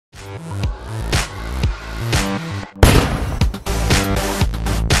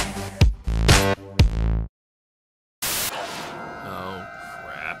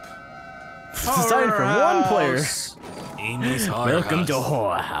Coming from one player. Amy's horror Welcome house. to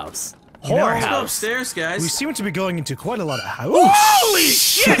Horror House. Let's Horror go House. upstairs, guys. We seem to be going into quite a lot of house. Holy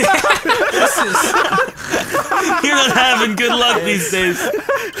shit! This is You're not having good luck these days.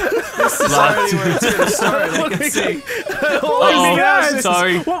 already where it's gonna start. I can see. Uh-oh.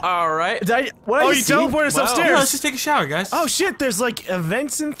 Sorry. All right. Did I, what did Oh, I you see? teleported us Wow. upstairs. Yeah, let's just take a shower, guys. Oh shit, there's like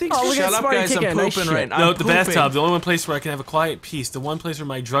events and things. Oh, look at Shut up, Smarty guys. I'm kicking a nice pooping shit. right now. No, I'm the pooping. bathtub. The only one place where I can have a quiet peace. The one place where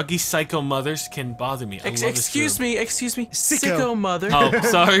my druggy psycho mothers can bother me. I love this Excuse room. me. Sicko. Sicko mother. Oh,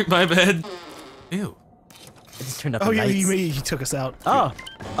 sorry, my bad. Ew. I just turned up Oh the yeah, lights. he took us out. Oh, I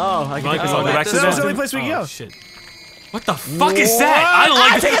can Like, take oh, a go wait, back to this That was the the only bathroom? place we can Oh, go. shit. What the fuck is that? I don't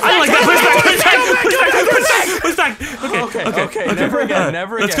like this. I don't like that. Push back. Okay. Never again.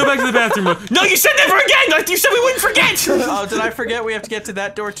 Never again. Let's go back to the bathroom. No, you said never again. You said we wouldn't forget. Oh, did I forget? We have to get to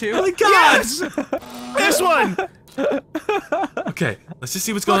that door too. Oh my God. Yes! This one! Okay, let's just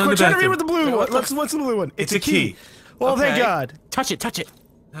see what's going Look, on we're in the trying to read bathroom. what the blue one. What's the blue one? It's a key. Well, thank Okay. God. touch it. What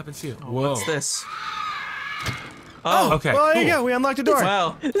happens to you? Whoa. What's this? Oh. Okay. Well, there cool. you go. We unlocked the door.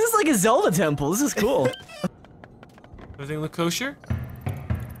 Wow. This is like a Zelda temple. This is cool. Everything look kosher?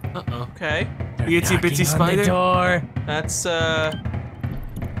 Uh-oh. Okay. Itsy bitsy Knocking on the spider. door. That's I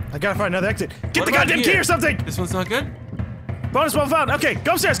gotta find another exit. Get What the about goddamn here? key or something! This one's not good? Bonus well found. Okay,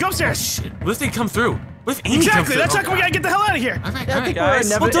 go upstairs, go upstairs! Shit. What if they come through? What if Amy Exactly, comes through? that's how come we gotta get the hell out of here! Alright, I alright. think guys.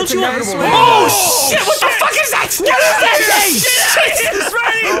 we're Well, don't it's you- inevitable. Oh, shit! What the fuck is that? What is that? Jesus,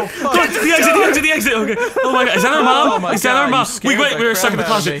 right! Oh, fuck. The exit. Okay. Oh my God. Is that our mom? Oh my Is that God, our you mom? scared Wait. the We're stuck in the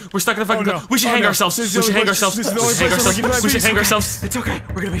crap out of closet. me. We're stuck in the fucking Oh, no. closet. We should Oh, hang no. ourselves. This is We the should only hang place- ourselves. this is the We only should hang place where we can ourselves. do We should that. hang ourselves. It's okay.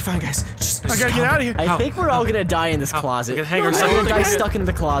 We're gonna be fine, guys. Just I gotta get out of here. I think we're all gonna die in this closet. We can hang I ourselves. think I stuck in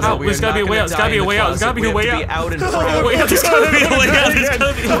the closet. How? There's gotta be a way out. There's gotta be a way out. There's gotta be a way out. Out and proud. Wait, there's gotta be a way out. There's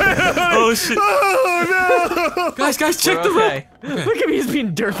gotta be a way out. Oh shit. Oh no! Guys, check We're the room. okay. Look at me, he's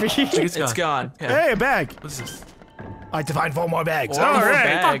being derpy. It's gone. Okay. Hey, a bag. What is this? I defined 4 more bags. Four more Alright.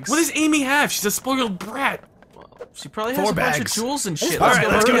 bags. What does Amy have? She's a spoiled brat. She probably has 4 a bunch of bags. jewels and shit. Alright,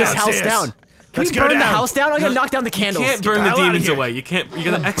 let's go burn this downstairs. house down. Can Let's we go burn the down. house down? I'm gonna knock down the You candles. can't burn the the hell outta demons here. away. You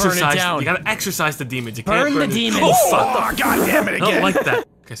gotta exercise. down. You gotta exercise the demons. You Burn can't the burn demons. Oh fuck! Oh, God damn it I don't again. like that.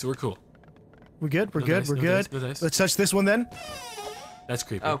 Okay, so we're cool. We're good, we're No good, dice, we're no good. dice, no dice. Let's touch this one then. That's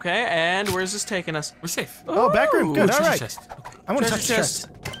creepy. Okay, and where's this taking us? We're safe. Oh, back room. Good, Treasure alright. chest. Okay. I want to touch Treasure the chest.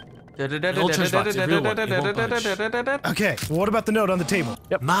 old treasure box, a real one, it won't budge. Okay, well, what about the note on the table?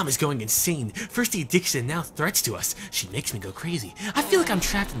 Mom is going insane. First the addiction, now threats to us. She makes me go crazy. I feel like I'm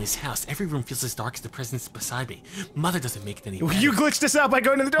trapped in this house. Every room feels as dark as the presence beside me. Mother doesn't make it any better. You glitched us out by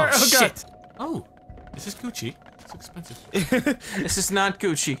going to the door. Oh, God. shit. Oh, this is Gucci. It's expensive. This is not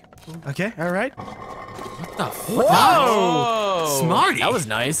Gucci. Okay, alright. What the fuck? Oh, Smarty. That was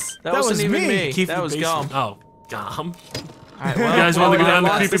nice. That wasn't was even me. me. Keep That the was basement. Gum. Oh, Gum. Alright, You guys want to go down the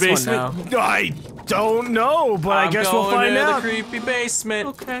unlock creepy this one basement? now. I don't know, but I guess we'll find to out. the creepy basement.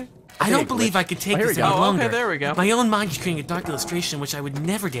 Okay. I don't believe I could take here this we any go. Oh, longer. okay, there we go. My own mind is creating a dark illustration which I would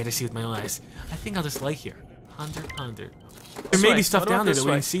never dare to see with my own eyes. I think I'll just lay here. Ponder. There may way. be stuff What about down there this that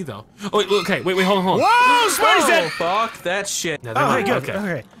we way? didn't see though. Oh, wait, okay, wait, hold on. Whoa, Smarty's Oh, dead! fuck that shit. No, Oh, hey, good. Okay.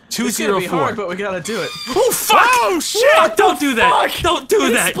 Okay. It's gonna be 204. hard, but we gotta do it. Oh fuck! Oh, shit! Don't do that! Don't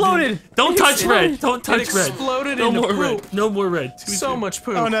do that! exploded. Don't It touch exploded. red! Don't touch red! exploded No into more poop. red! No more red! So much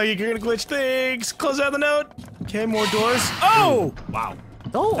poop. Oh no, you're gonna glitch things. Close out the note. Okay, more doors. Oh! Wow.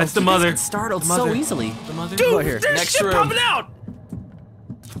 Oh, That's the you guys mother. get startled The so mother. easily. The mother. Dude, Right here. there's Next shit room. popping out!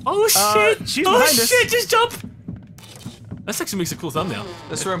 Oh shit! she's oh behind us. shit! Just jump! That actually makes a cool thumbnail.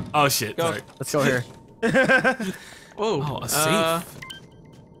 This room. Oh shit! Go. Sorry. Let's go here. Whoa. Oh, a safe.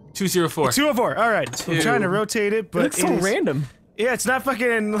 204. 204. Alright. I'm trying to rotate it, but It looks so it is- random. Yeah, it's not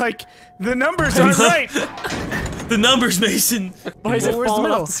fucking like the numbers aren't right. The numbers, Mason. Why is it Where's the falling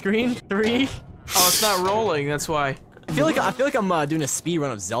middle? off the screen? 3. Oh, it's not rolling. That's why. I feel like I'm doing a speed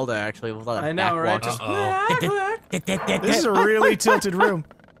run of Zelda actually with all that I know, right? back Just This is a really tilted room.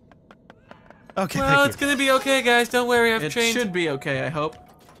 Okay, Well, thank it's gonna be okay, guys. Don't worry. I've it trained. should be okay. I hope.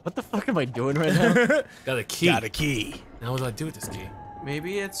 What the fuck am I doing right now? Got a key. Got a key. Now what do I do with this key?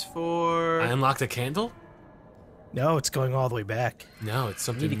 Maybe it's for. I unlocked a candle? No, it's going all the way back. No, it's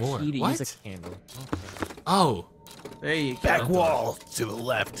I need something a more. key to What? use a candle. Oh. There you go. Back wall to the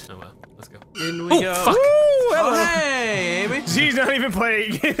left. Oh well. Let's go. In we Oh go. fuck! Oh, hey, Amy. She's not even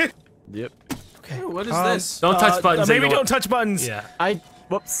playing. Yep. Ooh, what is Um, this? Don't touch buttons. Maybe anymore. don't touch buttons. Yeah.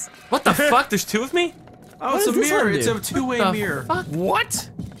 Whoops. What the fuck? There's two of me? Oh, what it's a does this mirror. one It's do? a two-way The mirror. fuck? What?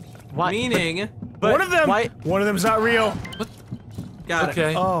 Why? Meaning. But one of them. Why? One of them's not real. Got it.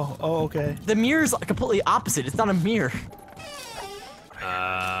 Okay. Oh, okay. The mirror's completely opposite. It's not a mirror.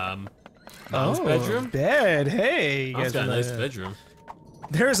 Mom's bedroom? Bed. Hey, you Mom's guys got a wanna- nice bedroom.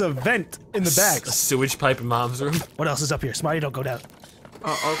 There's a vent in the A bags. sewage pipe in Mom's room. What else is up here? Smarty, don't go down.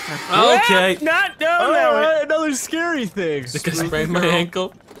 Oh, Okay. Not down All there. right, another scary thing. Because I sprained my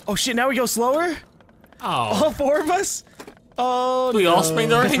ankle. Oh shit, now we go slower? Oh. All four of us? Oh We no. all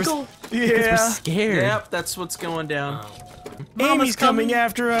sprained our ankle? We're Yeah. scared. Yep, that's what's going down. Amy's coming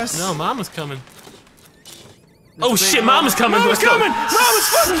after us. No, Mama's coming. Oh shit, Mama's coming. Mama's Let's go. coming! Mama's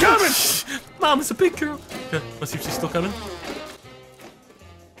fucking coming! Mama's a big girl. Okay, let's see if she's still coming.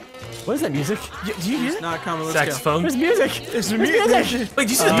 What is that music? Do you hear It's that? not coming. Let's go. Saxophone. There's music. It's the There's music. Wait, did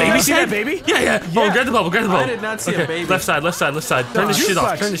you see the baby? You see that baby? Yeah. Oh, grab the bubble, grab the bubble. I did not see okay. a baby. Left side, left side, left side. Turn this shit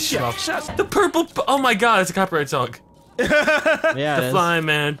off, Jukebox. turn this shit Yeah, off. shut- The purple, oh my god, it's a copyright song. Yeah, it The is. flying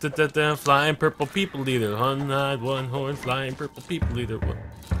man, flying purple people eater. One-eyed, one-horn, flying purple people eater. What?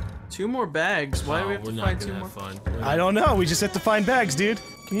 2 more bags. Why do we have we're to not find gonna 2 more? have fun. I don't know. We just have to find bags, dude.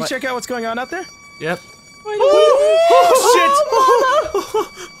 Can you check out what's going on out there? Yep.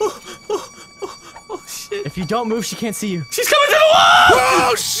 Oh shit! If you don't move, she can't see you. She's coming to the wall!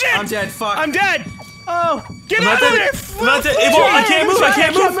 Oh shit! I'm dead. Fuck. I'm dead! Oh! Get I'm out not of dead. there! I'm not dead. It won't- I can't move, I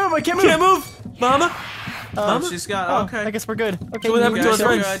can't move. I can't move. Can't move! Mama? Oh, she's got. Oh, Okay. I guess we're good. Okay. What happened you to our guys are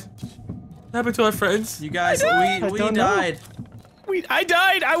friends? good. What happened to our friends? You guys, I we don't know. died. I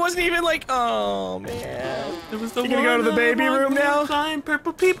died! I wasn't even like, oh man. It was the You gonna go to the baby room now? Flying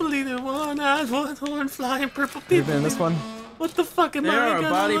purple people eater. One-eyed, one-horn, flying purple You've people. been in this one. What the fuck am There I are gonna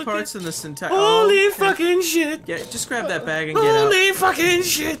body look parts at? in this entire. Holy okay. fucking shit! Yeah, just grab that bag and get out. Holy fucking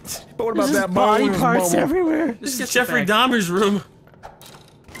shit! But what about There's that body bone? parts everywhere. Just get the Jeffrey bag. Dahmer's room.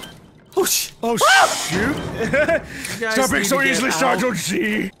 Oh shit! Oh shoot! You guys Stop being need so to get easily out. startled,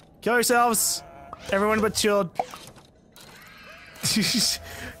 see? Kill yourselves. Everyone but Chilled.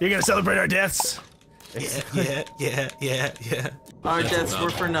 You're gonna celebrate our deaths? Yeah. Our deaths were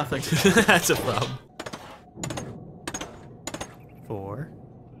for nothing. That's a problem.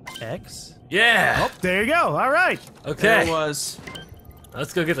 4X. Yeah! There you go. All right. There Okay. it was.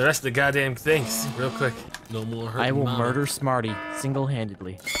 Let's go get the rest of the goddamn things real quick. No more hurting I will Mama. murder Smarty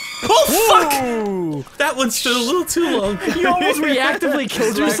single-handedly. Oh fuck! Ooh. That one stood a little too long. You almost reactively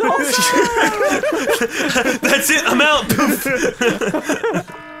killed yourself. That's it. I'm out.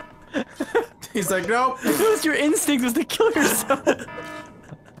 He's like, nope. It was your instinct was to kill yourself. Pretty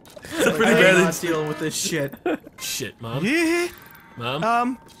I'm bad. not dealing with this shit. Shit, Mom. Yeah.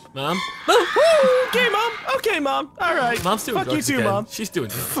 Mom. Mom. Okay, mom. Okay, mom. All right. Mom's doing Fuck you drugs too, again. mom. She's doing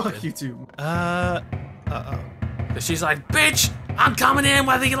drugs Fuck again. you too. She's like, bitch, I'm coming in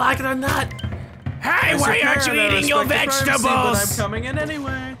whether you like it or not. Hey, why aren't you eating your vegetables? But I'm coming in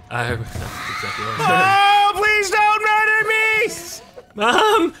anyway. That's exactly right. Oh, please don't murder me!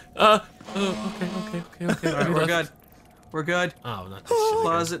 Mom! Okay. Alright, we're good. We're good. Oh, not this shit.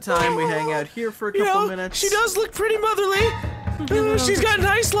 Closet time. We hang out here for a You couple know, minutes. she does look pretty motherly. She's got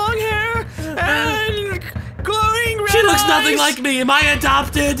nice long hair and glowing red She looks eyes. nothing like me. Am I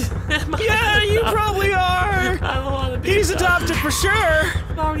adopted? Yeah, you probably are. I don't want to be He's adopted for sure.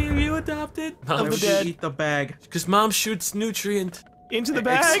 Are you adopted? Or Mom, we dead. eat the bag. because Mom shoots nutrient. Into the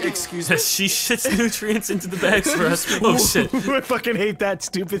bag. Excuse me. She shits nutrients into the bags for us. Oh shit. I fucking hate that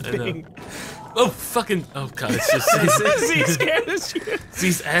stupid know. thing. Oh fucking. Oh god, it's just He's scared of shit.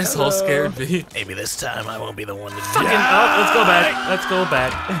 these assholes scared me. Maybe this time I won't be the one to Fucking. Oh, let's go back. Let's go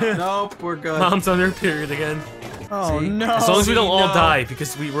back. Nope, we're good. Mom's on her period again. Oh See? no. As long as we don't all no. die,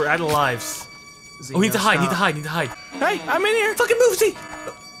 because we were out of lives. Z, Oh, we need no, to hide. stop. Need to hide. Hey, I'm in here. Fucking move, Z.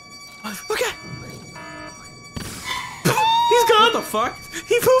 Okay. He's What gone. the fuck?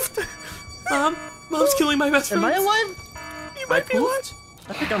 He poofed. Mom's killing my best friend. Am I alive? You might be one.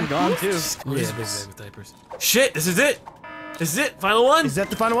 I think I'm gone too. Oh, he's a big man with diapers. Shit, this is it. This is it. Final one. Is that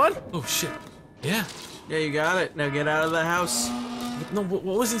the final one? Oh shit. Yeah. Yeah, you got it. Now get out of the house. No, what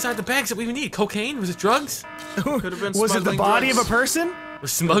was inside the bags that we would need? Cocaine? Was it drugs? Could have been Was it the smuggling body drugs. of a person? We're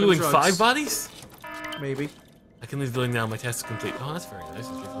smuggling drugs. 5 bodies? Maybe. I can leave the building now. My task is complete. Oh, that's very nice.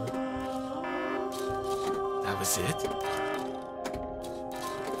 That was it.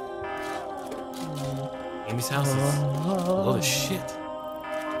 Amy's house is a load of shit.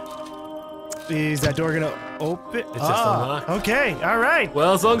 Is that door gonna open? It's just unlocked. Okay, all right.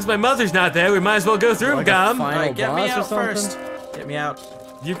 Well, as long as my mother's not there, we might as well go through, Like a Gum. final Alright, get me boss or out something? first. Get me out.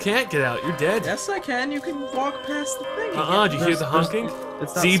 You can't get out. You're dead. Yes, I can. You can walk past the thing. Do you hear the honking?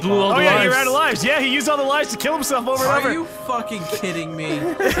 It's not Z blew all Oh the yeah, lives. you're out of lives. Yeah, he used all the lives to kill himself over and Are over. you fucking kidding me?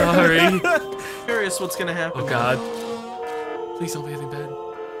 Sorry. Curious what's gonna happen. Oh god. Please don't be anything bad.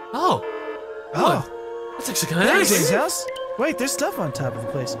 Oh. Oh, That's actually kind of there's his nice. house. Wait, there's stuff on top of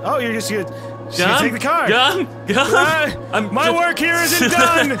the place. Oh, you're just here. Gum? Take the car. Gum? My work here isn't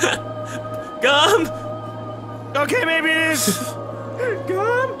done. Gum? Okay, maybe it is.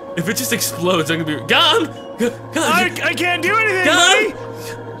 Gum? If it just explodes, I'm gonna be Gum! I can't do anything, Gum!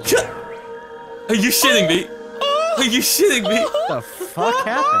 buddy! Are you shitting me? Are you shitting me? What the fuck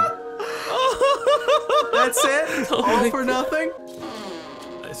happened? That's it? Oh All my for nothing?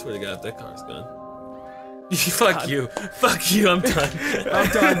 I swear to God, that car's gone. Fuck you. Fuck you, I'm done. I'm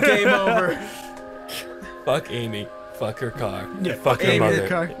done. Game over. Fuck Amy. Fuck her car. Yeah, fuck her Amy mother. the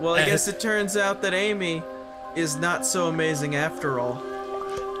car. Well, I guess it turns out that Amy is not so amazing after all.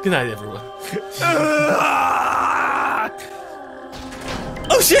 Good night, everyone.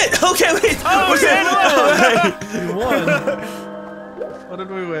 Oh shit! Okay, wait! Oh, okay. You won. What did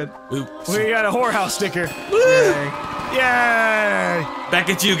we win? Oops. We got a whorehouse sticker. Yay. Yay! Back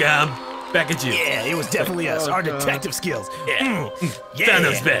at you, Gum. Back at you. Yeah, it was definitely us. Oh, Our God. detective skills. Yeah. Yeah. Found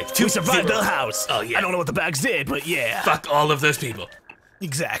those bags. We survived the house. Oh, yeah. I don't know what the bags did, but yeah. Fuck all of those people.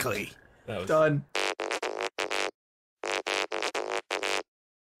 Exactly. That was Done.